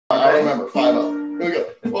I remember. 5 up. Here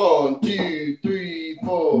we go. 1, 2, 3,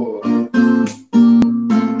 4.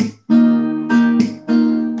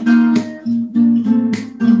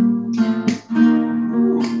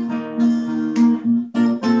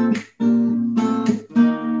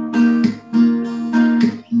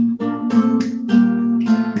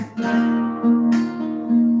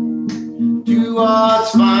 Two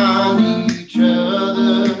hearts find each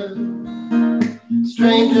other,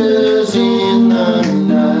 strangers in the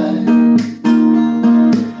night,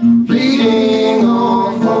 fleeting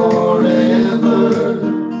on forever.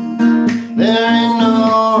 There ain't no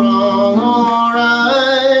wrong or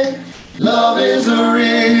right. Love is a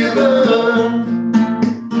river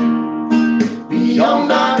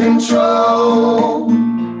beyond our control.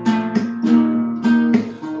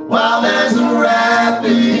 Wild as a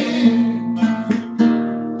rapid,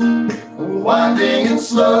 winding and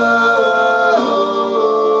slow.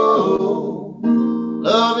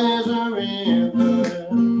 Love is a river.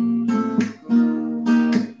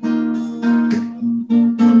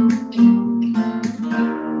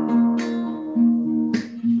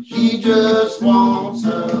 He just wants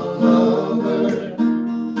a lover.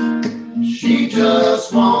 She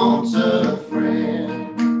just wants a friend.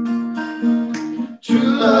 True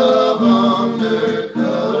love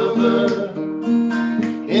undercover.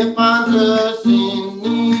 It finds us in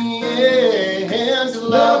the end.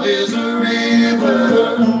 Love is a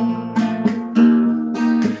river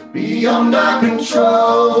beyond our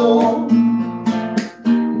control.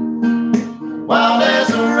 Wild as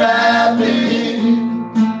a rapid,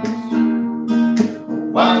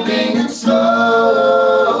 winding and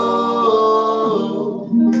slow.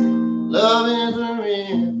 Love is a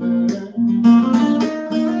river.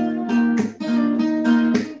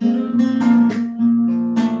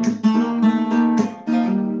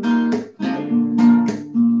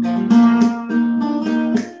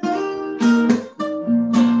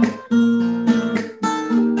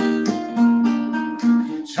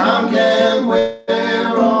 Time can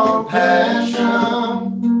wear on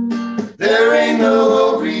passion. There ain't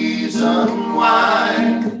no reason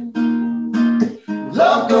why.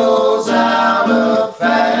 Love goes out of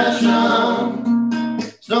fashion.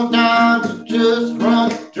 Sometimes it just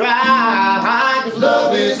runs dry. 'Cause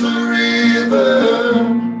love is a river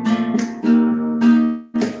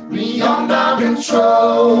beyond our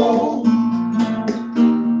control.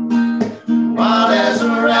 Wild as a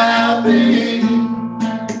rapid,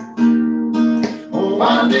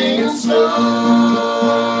 winding and slow.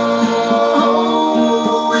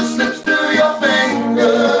 It slips through your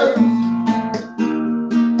fingers.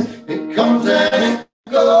 It comes and it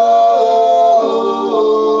goes.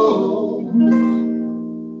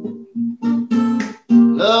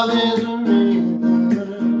 Love is a river.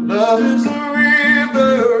 Love is a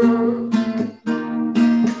river.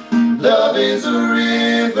 Love is a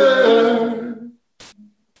river.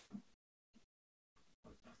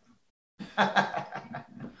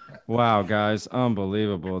 Wow, guys,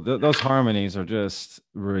 unbelievable. Those harmonies are just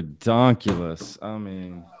redonkulous. I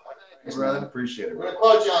mean, Thanks, brother. Appreciate it. We're going to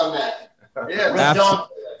quote you on that. Yeah,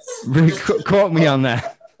 redonkulous. quote me on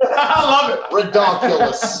that. I love it.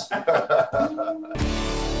 Redonkulous.